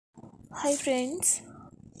Hi friends,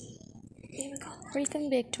 welcome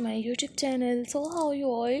back to my YouTube channel. So how are you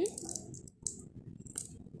all?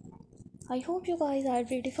 I hope you guys are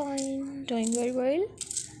pretty fine, doing very well.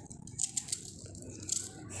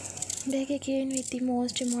 Back again with the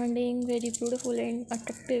most demanding, very beautiful and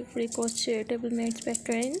attractive free crochet Tablemates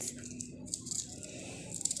patterns.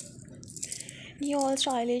 New all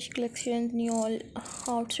stylish collections, new all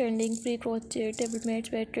outstanding free crochet Tablemates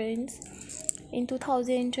patterns in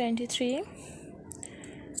 2023.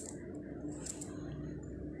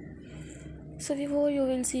 So before you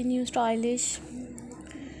will see new stylish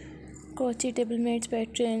crochet Tablemates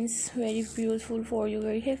patterns, very beautiful for you,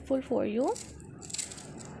 very helpful for you.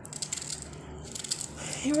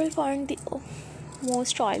 You will find the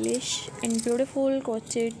most stylish and beautiful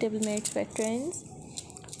crochet Tablemates patterns,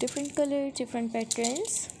 different colors, different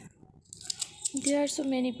patterns. There are so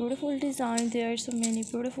many beautiful designs, there are so many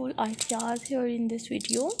beautiful ideas here in this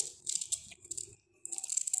video.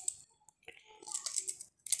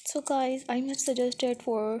 So guys, I must suggest that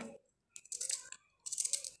for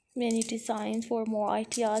many designs, for more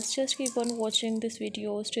ideas, just keep on watching this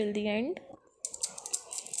video till the end.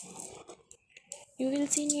 You will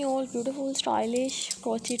see new all beautiful stylish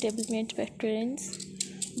crochet Tablemates patterns,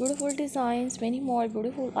 beautiful designs, many more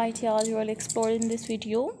beautiful ideas you will explore in this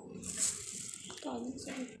video.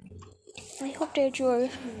 I hope that you will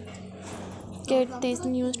get these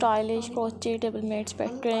new stylish crochet Tablemates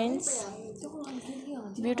patterns,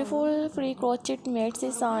 beautiful free crochet mates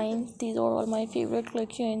designs. These are all my favorite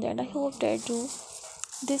collections and I hope that too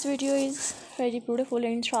this video is very beautiful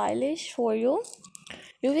and stylish for you.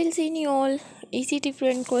 You will see new all easy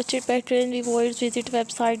different crochet patterns. Before visit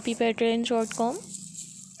website bpatterns.com.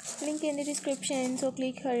 Link in the description, so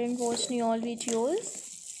click here and watch new all videos.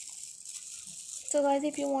 So guys,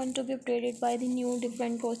 if you want to be updated by the new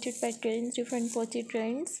different crochet patterns, different crochet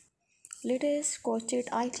trends, latest crochet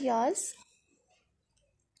ideas,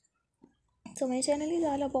 so my channel is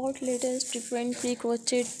all about latest different free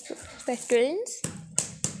crochet patterns.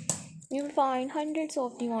 You will find hundreds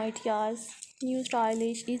of new ideas, new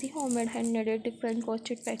stylish, easy homemade hand knitted different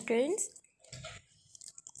crochet patterns.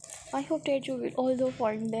 I hope that you will also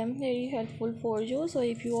find them very helpful for you. So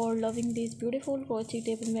if you are loving these beautiful crochet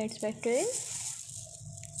Tablemates patterns,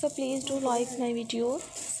 so please do like my video,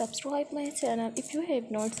 subscribe my channel if you have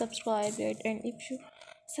not subscribed yet, and if you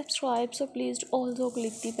subscribe, so please also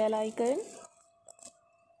click the bell icon.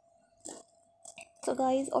 So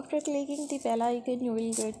guys, after clicking the bell icon, you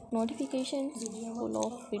will get notifications full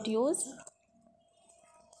of videos.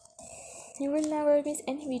 You will never miss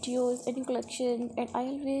any videos, any collections, and I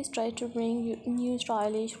always try to bring you new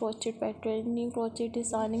stylish crochet pattern, new crochet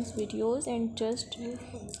designing videos, and just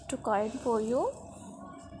to guide for you.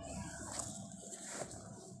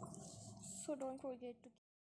 So don't forget to